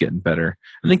things is getting better.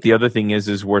 I think the other thing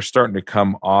is we're starting to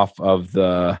come off of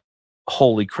the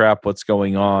holy crap, what's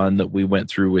going on that we went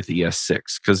through with ES6,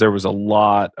 because there was a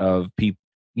lot of people,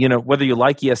 whether you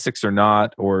like ES6 or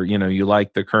not, or, you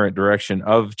like the current direction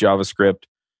of JavaScript,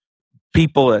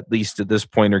 people, at least at this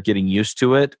point, are getting used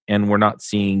to it, and we're not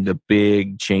seeing the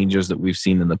big changes that we've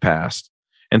seen in the past.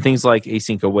 And things like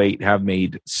async await have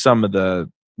made some of the,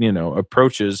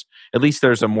 approaches, at least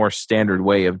there's a more standard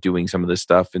way of doing some of this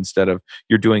stuff, instead of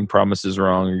you're doing promises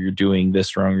wrong, or you're doing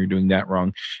this wrong, or you're doing that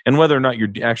wrong. And whether or not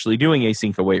you're actually doing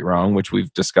async await wrong, which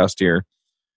we've discussed here,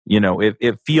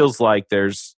 it feels like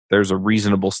there's a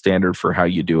reasonable standard for how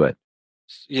you do it.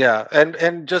 Yeah,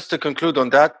 and just to conclude on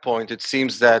that point, it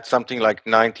seems that something like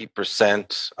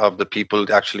 90% of the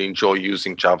people actually enjoy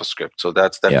using JavaScript. So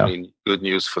that's definitely good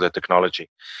news for the technology.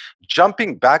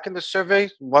 Jumping back in the survey,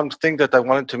 one thing that I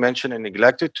wanted to mention and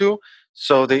neglected to,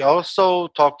 so they also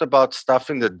talked about stuff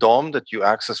in the DOM that you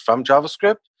access from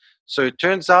JavaScript. So it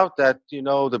turns out that,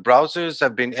 the browsers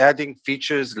have been adding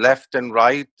features left and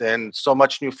right and so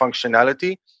much new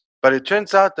functionality. But it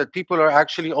turns out that people are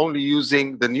actually only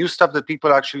using the new stuff that people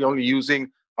are actually only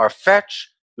using are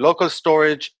fetch, local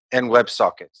storage, and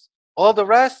WebSockets. All the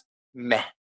rest, meh.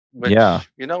 Which,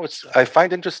 I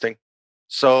find interesting.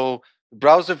 So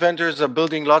browser vendors are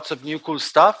building lots of new cool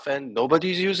stuff and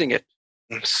nobody's using it.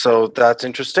 So that's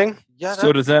interesting. Yeah.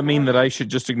 So does that mean that I should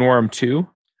just ignore them too?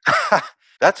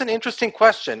 That's an interesting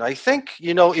question. I think,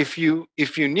 if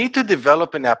you need to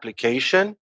develop an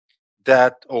application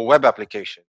or web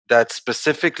application that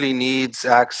specifically needs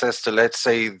access to, let's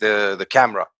say, the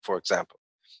camera, for example,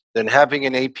 then having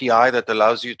an API that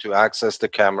allows you to access the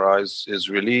camera is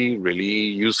really, really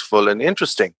useful and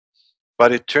interesting.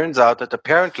 But it turns out that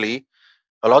apparently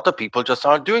a lot of people just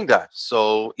aren't doing that.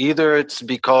 So either it's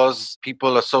because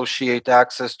people associate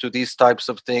access to these types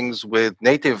of things with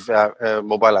native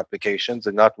mobile applications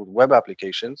and not with web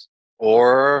applications,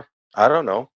 or I don't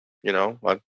know,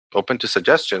 I'm open to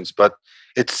suggestions. But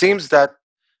it seems that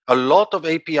a lot of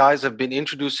APIs have been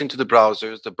introduced into the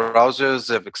browsers. The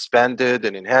browsers have expanded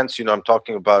and enhanced. I'm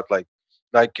talking about like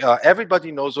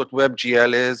everybody knows what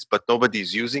WebGL is, but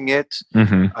nobody's using it.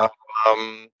 Mm-hmm.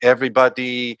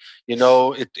 Everybody,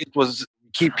 it was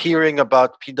keep hearing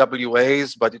about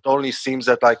PWAs, but it only seems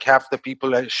that like half the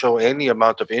people show any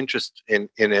amount of interest in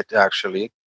it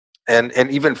actually, and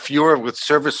even fewer with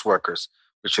service workers,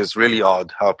 which is really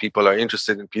odd. How people are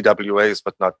interested in PWAs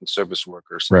but not in service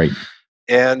workers, right?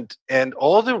 And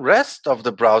all the rest of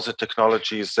the browser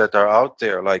technologies that are out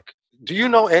there, like, do you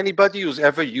know anybody who's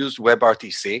ever used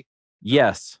WebRTC?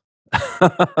 Yes.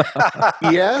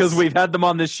 Yes, because we've had them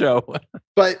on this show.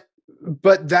 but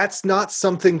that's not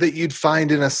something that you'd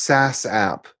find in a SaaS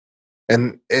app,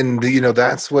 and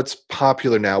that's what's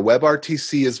popular now.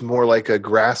 WebRTC is more like a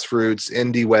grassroots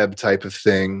indie web type of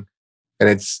thing, and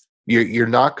it's you're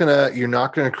not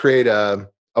gonna create a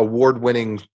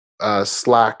award-winning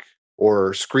Slack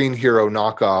or Screen Hero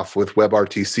knockoff with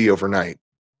WebRTC overnight.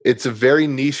 It's a very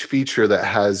niche feature that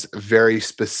has very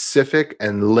specific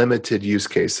and limited use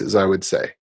cases, I would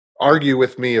say. Argue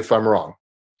with me if I'm wrong.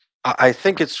 I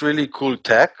think it's really cool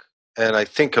tech, and I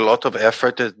think a lot of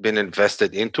effort has been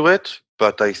invested into it,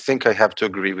 but I think I have to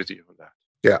agree with you on that.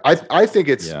 Yeah, I think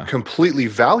it's completely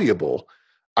valuable.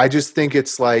 I just think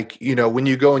it's like, when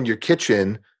you go in your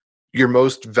kitchen, your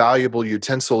most valuable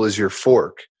utensil is your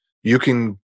fork. You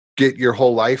can get your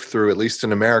whole life through, at least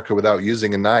in America, without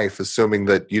using a knife, assuming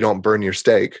that you don't burn your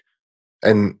steak.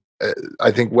 And I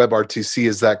think WebRTC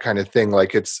is that kind of thing.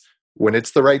 Like, when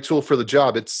it's the right tool for the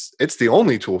job, it's the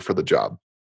only tool for the job.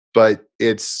 But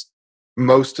it's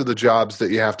most of the jobs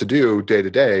that you have to do day to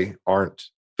day aren't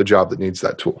the job that needs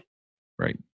that tool.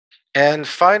 Right. And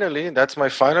finally, that's my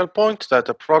final point, that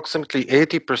approximately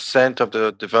 80% of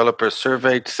the developers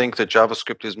surveyed think that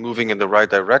JavaScript is moving in the right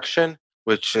direction,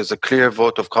 which is a clear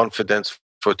vote of confidence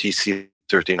for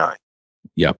TC39.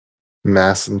 Yep.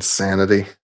 Mass insanity.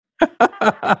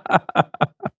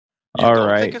 You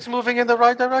don't think it's moving in the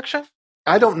right direction?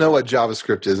 I don't know what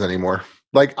JavaScript is anymore.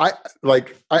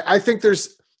 I think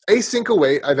there's async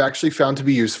await I've actually found to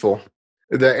be useful.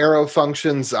 The arrow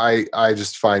functions I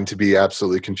just find to be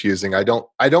absolutely confusing. I don't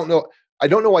know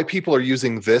why people are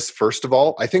using this, first of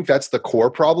all. I think that's the core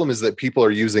problem, is that people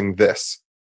are using this.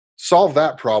 Solve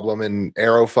that problem, and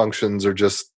arrow functions are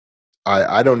just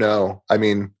I don't know. I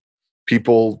mean,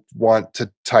 people want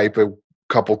to type a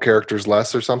couple characters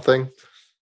less or something.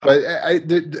 But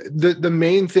the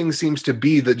main thing seems to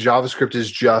be that JavaScript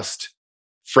is just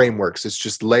frameworks. It's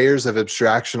just layers of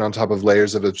abstraction on top of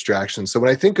layers of abstraction. So when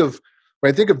I think of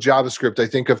JavaScript,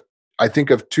 I think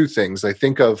of two things. I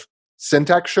think of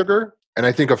syntax sugar and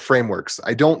I think of frameworks.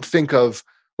 I don't think of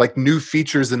like new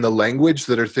features in the language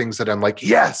that are things that I'm like,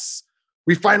 yes,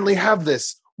 we finally have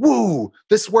this. Woo,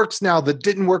 this works now that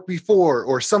didn't work before,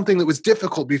 or something that was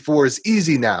difficult before is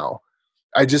easy now.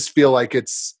 I just feel like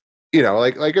it's,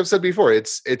 like I've said before,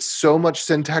 it's so much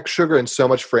syntax sugar and so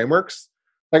much frameworks.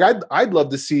 Like I'd love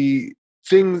to see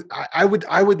things. I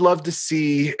would love to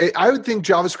see. I would think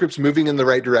JavaScript's moving in the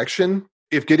right direction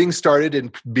if getting started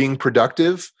and being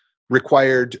productive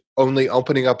required only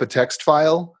opening up a text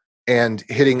file and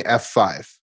hitting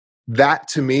F5. That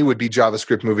to me would be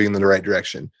JavaScript moving in the right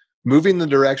direction. Moving in the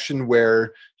direction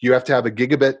where you have to have a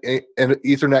gigabit and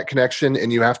Ethernet connection,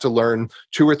 and you have to learn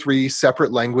 2 or 3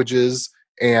 separate languages,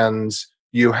 and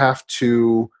you have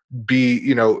to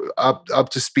be, up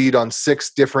to speed on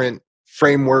 6 different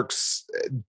frameworks.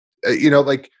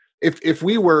 Like if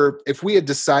we had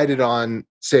decided on,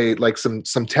 say, like some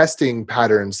testing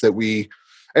patterns that we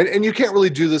And you can't really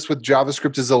do this with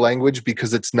JavaScript as a language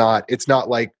because it's not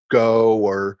like Go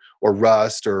or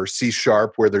Rust or C#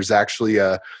 where there's actually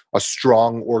a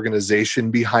strong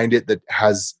organization behind it that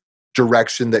has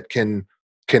direction that can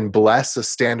bless a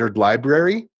standard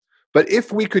library. But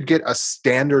if we could get a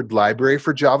standard library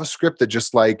for JavaScript that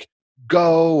just like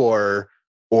Go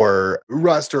or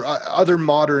Rust or other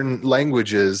modern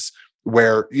languages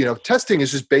where, testing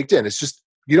is just baked in. It's just,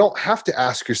 you don't have to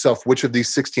ask yourself which of these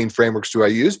 16 frameworks do I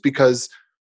use, because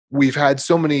we've had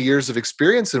so many years of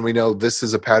experience and we know this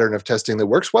is a pattern of testing that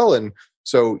works well. And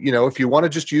so, if you want to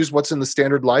just use what's in the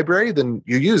standard library, then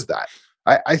you use that.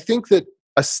 I think that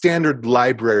a standard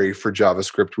library for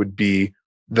JavaScript would be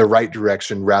the right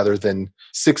direction rather than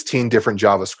 16 different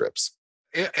JavaScripts.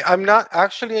 I'm not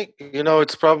actually,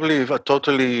 it's probably a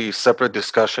totally separate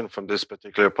discussion from this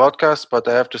particular podcast, but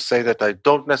I have to say that I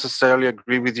don't necessarily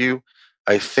agree with you.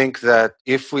 I think that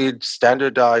if we'd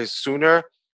standardized sooner,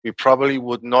 we probably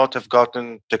would not have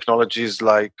gotten technologies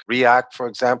like React, for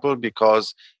example,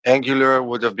 because Angular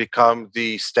would have become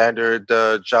the standard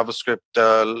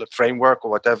JavaScript framework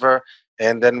or whatever,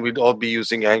 and then we'd all be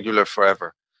using Angular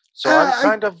forever. So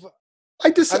I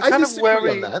disagree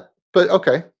on that, but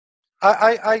okay.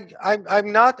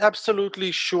 I'm not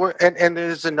absolutely sure. And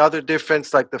there's another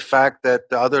difference, like the fact that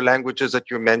the other languages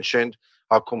that you mentioned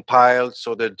are compiled,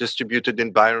 so they're distributed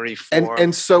in binary form.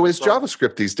 And so is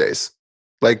JavaScript these days.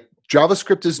 Like,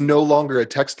 JavaScript is no longer a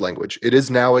text language. It is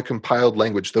now a compiled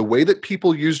language. The way that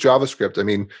people use JavaScript, I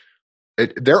mean,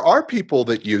 there are people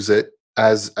that use it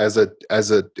as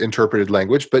a interpreted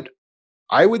language, but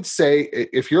I would say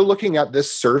if you're looking at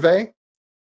this survey,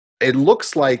 it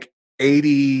looks like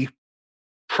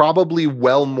probably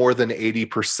well more than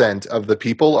 80% of the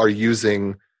people are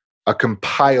using a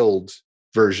compiled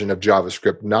version of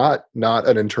JavaScript, not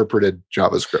an interpreted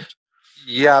JavaScript.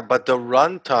 Yeah, but the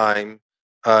runtime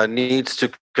needs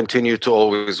to continue to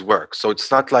always work. So it's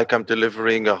not like I'm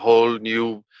delivering a whole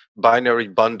new binary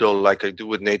bundle like I do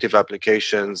with native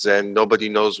applications, and nobody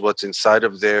knows what's inside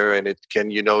of there. And it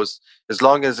can, as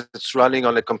long as it's running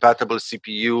on a compatible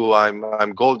CPU,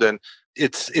 I'm golden.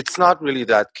 It's not really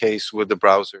that case with the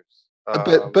browsers.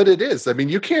 But it is. I mean,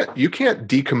 you can't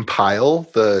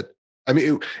decompile the. I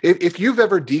mean, if you've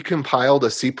ever decomiled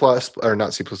a C#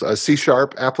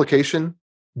 application,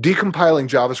 decompiling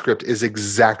JavaScript is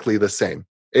exactly the same.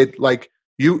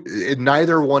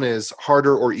 Neither one is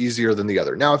harder or easier than the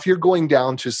other. Now, if you're going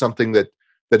down to something that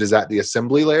is at the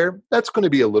assembly layer, that's going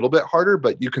to be a little bit harder,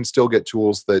 but you can still get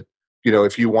tools that,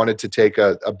 if you wanted to take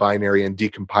a binary and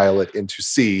decompile it into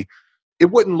C, it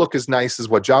wouldn't look as nice as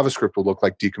what JavaScript would look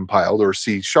like decompiled, or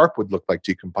C# would look like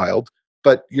decompiled,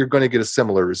 but you're going to get a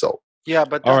similar result. Yeah,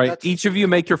 but all right, each of you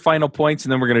make your final points,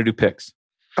 and then we're going to do picks.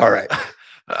 All right.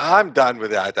 I'm done with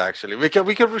that. Actually, we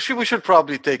should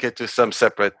probably take it to some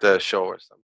separate show or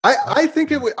something. I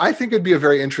think it'd be a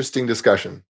very interesting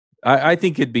discussion. I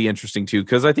think it'd be interesting too,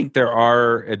 because I think there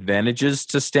are advantages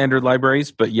to standard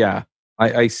libraries. But yeah,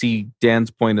 I see Dan's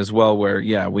point as well,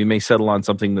 where we may settle on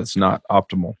something that's not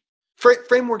optimal.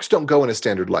 Frameworks don't go in a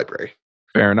standard library.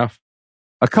 Fair enough.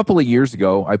 A couple of years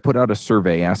ago, I put out a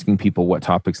survey asking people what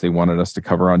topics they wanted us to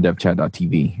cover on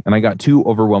devchat.tv, and I got 2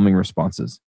 overwhelming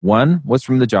responses. One was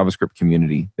from the JavaScript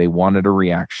community. They wanted a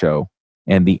React show.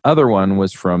 And the other one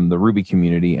was from the Ruby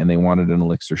community, and they wanted an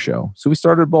Elixir show. So we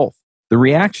started both. The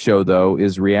React show, though,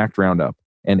 is React Roundup.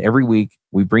 And every week,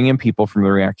 we bring in people from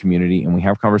the React community, and we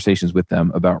have conversations with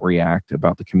them about React,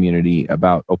 about the community,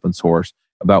 about open source,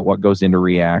 about what goes into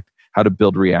React, how to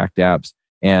build React apps,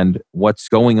 and what's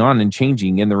going on and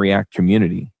changing in the React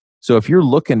community. So if you're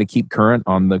looking to keep current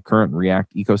on the current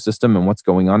React ecosystem and what's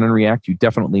going on in React, you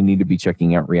definitely need to be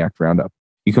checking out React Roundup.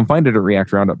 You can find it at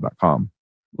reactroundup.com.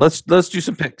 Let's do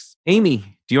some picks. Amy,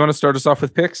 do you want to start us off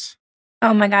with picks?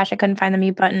 Oh my gosh, I couldn't find the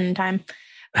mute button in time.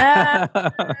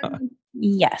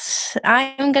 Yes,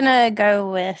 I'm going to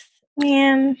go with,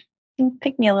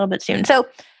 pick me a little bit soon. So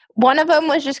one of them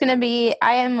was just going to be,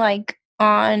 I am like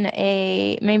on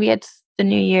maybe it's the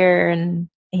new year and,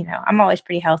 I'm always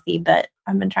pretty healthy, but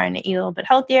I've been trying to eat a little bit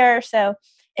healthier. So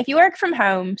if you work from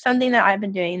home, something that I've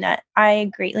been doing that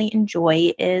I greatly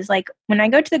enjoy is like when I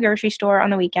go to the grocery store on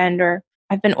the weekend, or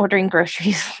I've been ordering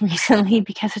groceries recently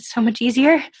because it's so much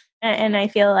easier. And I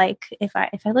feel like if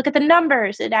I look at the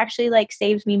numbers, it actually like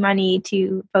saves me money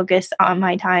to focus on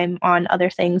my time on other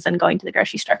things than going to the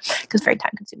grocery store, because it's very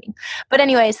time consuming. But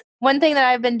anyways, one thing that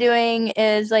I've been doing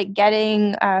is like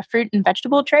getting fruit and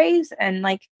vegetable trays. And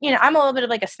like, I'm a little bit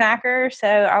of like a snacker. So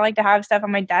I like to have stuff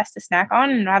on my desk to snack on,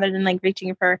 and rather than like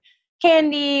reaching for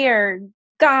candy or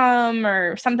gum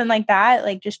or something like that,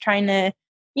 like just trying to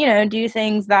do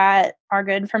things that are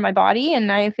good for my body.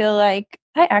 And I feel like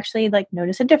I actually like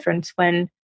notice a difference when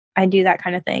I do that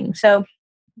kind of thing. So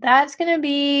that's going to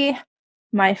be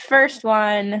my first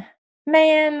one.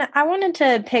 Man, I wanted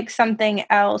to pick something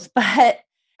else, but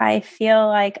I feel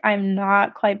like I'm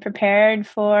not quite prepared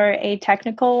for a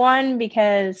technical one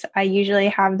because I usually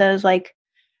have those like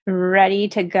ready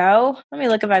to go. Let me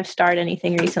look if I've started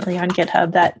anything recently on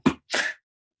GitHub that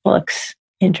looks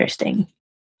interesting.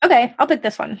 Okay, I'll pick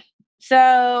this one.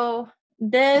 So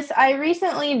I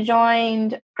recently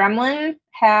joined Gremlin,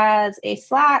 has a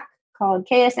Slack called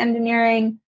KS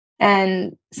Engineering.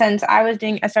 And since I was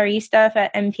doing SRE stuff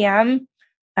at NPM,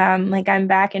 like I'm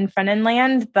back in front end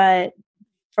land, but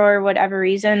for whatever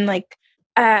reason, like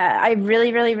I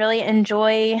really, really, really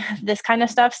enjoy this kind of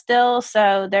stuff still.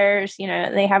 So there's,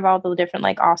 they have all the different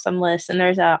like awesome lists, and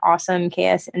there's a awesome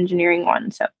KS engineering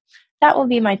one. So that will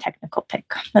be my technical pick.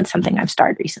 That's something I've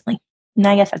started recently. And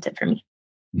I guess that's it for me.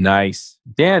 Nice.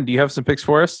 Dan, do you have some picks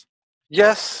for us?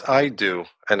 Yes, I do.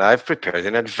 And I've prepared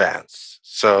in advance.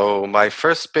 So my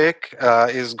first pick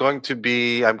is going to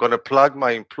be, I'm going to plug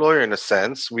my employer in a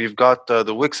sense. We've got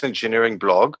the Wix Engineering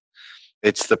blog.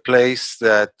 It's the place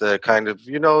that kind of,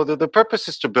 the purpose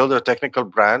is to build a technical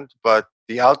brand, but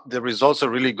the results are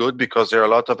really good because there are a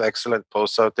lot of excellent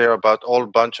posts out there about all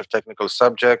bunch of technical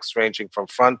subjects ranging from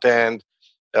front end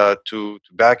to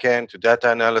back end to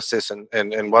data analysis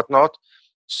and whatnot.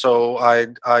 So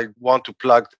I want to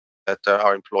plug that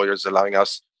our employer is allowing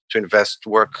us to invest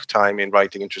work time in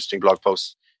writing interesting blog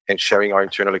posts and sharing our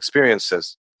internal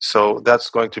experiences. So that's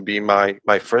going to be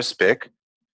my first pick.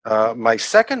 My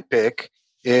second pick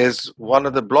is one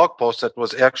of the blog posts that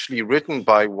was actually written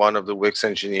by one of the Wix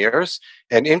engineers.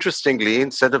 And interestingly,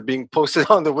 instead of being posted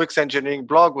on the Wix engineering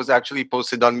blog, was actually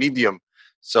posted on Medium.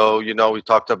 So, we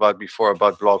talked about before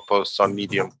about blog posts on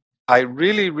Medium. I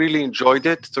really, really enjoyed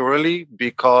it thoroughly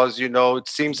because, it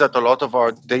seems that a lot of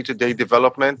our day-to-day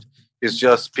development is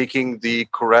just picking the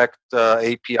correct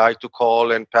API to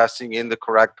call and passing in the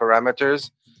correct parameters.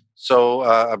 So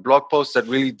a blog post that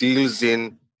really deals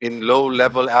in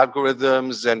low-level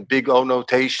algorithms and big O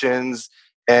notations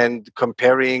and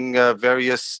comparing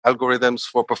various algorithms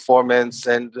for performance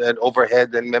and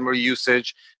overhead and memory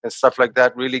usage and stuff like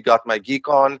that really got my geek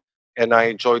on, and I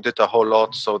enjoyed it a whole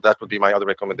lot. So that would be my other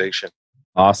recommendation.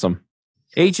 Awesome.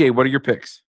 AJ, what are your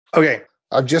picks? Okay,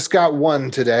 I've just got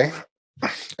one today,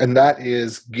 and that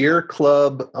is Gear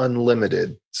Club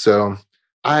Unlimited. So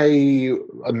I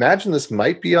imagine this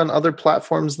might be on other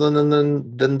platforms than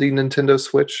the Nintendo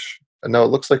Switch. No, it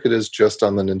looks like it is just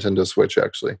on the Nintendo Switch,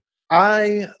 actually.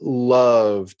 I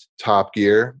loved Top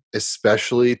Gear,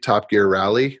 especially Top Gear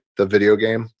Rally, the video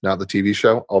game, not the TV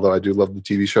show, although I do love the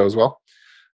TV show as well.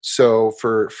 So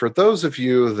for those of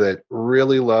you that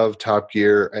really love Top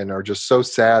Gear and are just so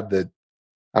sad that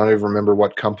I don't even remember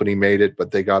what company made it,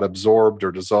 but they got absorbed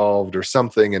or dissolved or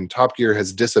something, and Top Gear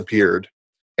has disappeared.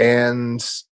 And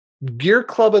Gear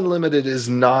Club Unlimited is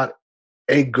not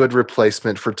a good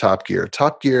replacement for Top Gear.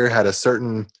 Top Gear had a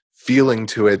certain feeling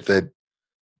to it that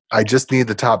I just need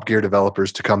the Top Gear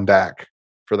developers to come back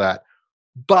for that.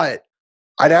 But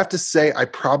I'd have to say I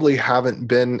probably haven't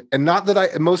been, and not that I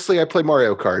play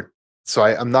Mario Kart. So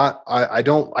I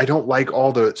don't like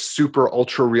all the super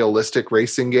ultra realistic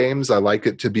racing games. I like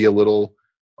it to be have a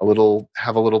little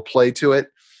play to it.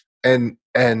 And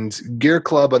Gear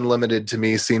Club Unlimited to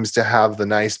me seems to have the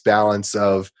nice balance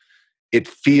of it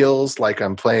feels like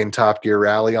I'm playing Top Gear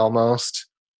Rally almost.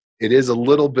 It is a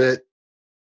little bit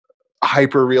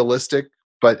hyper realistic,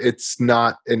 but it's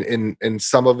not in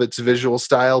some of its visual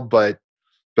style, but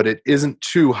it isn't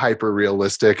too hyper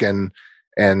realistic. And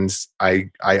I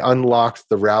unlocked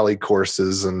the rally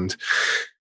courses and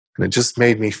it just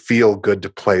made me feel good to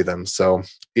play them. So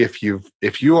if you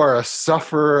are a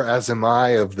sufferer, as am I,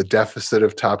 of the deficit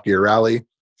of Top Gear Rally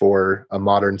for a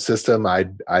modern system,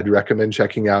 I'd recommend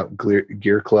checking out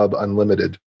Gear Club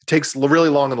Unlimited. It takes really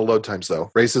long in the load times, though.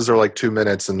 Races are like 2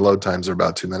 minutes and load times are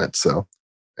about 2 minutes. So,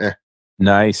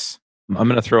 Nice. I'm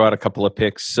going to throw out a couple of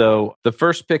picks. So the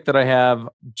first pick that I have,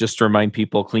 just to remind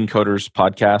people, Clean Coders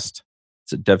podcast.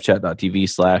 It's at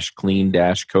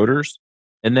devchat.tv/clean-coders.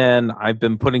 And then I've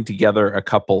been putting together a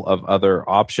couple of other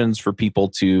options for people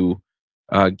to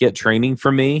get training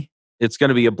from me. It's going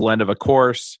to be a blend of a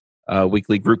course,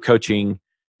 weekly group coaching,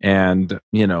 and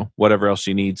whatever else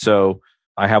you need. So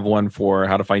I have one for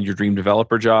how to find your dream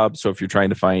developer job. So if you're trying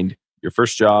to find your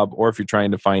first job, or if you're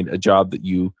trying to find a job that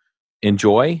you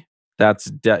enjoy, that's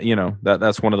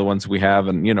one of the ones we have.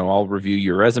 And I'll review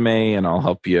your resume and I'll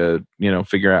help you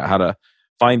figure out how to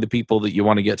find the people that you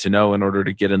want to get to know in order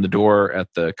to get in the door at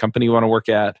the company you want to work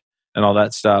at and all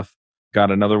that stuff.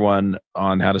 got another one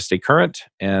on how to stay current,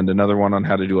 and another one on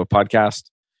how to do a podcast.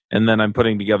 And then I'm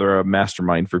putting together a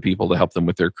mastermind for people to help them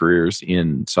with their careers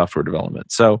in software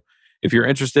development. So if you're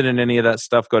interested in any of that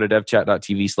stuff, go to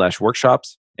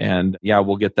devchat.tv/workshops. And yeah,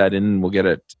 we'll get that in. We'll get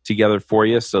it together for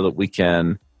you so that we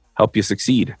can help you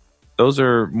succeed. Those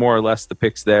are more or less the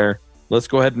picks there. Let's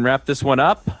go ahead and wrap this one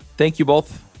up. Thank you both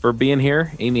for being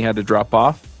here. Amy had to drop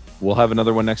off. We'll have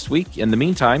another one next week. In the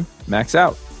meantime, Max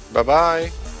out.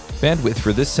 Bye-bye. Bandwidth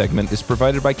for this segment is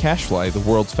provided by CacheFly, the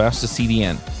world's fastest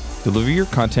CDN. Deliver your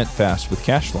content fast with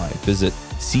CacheFly. Visit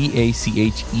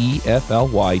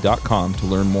CACHEFLY.com to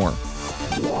learn more.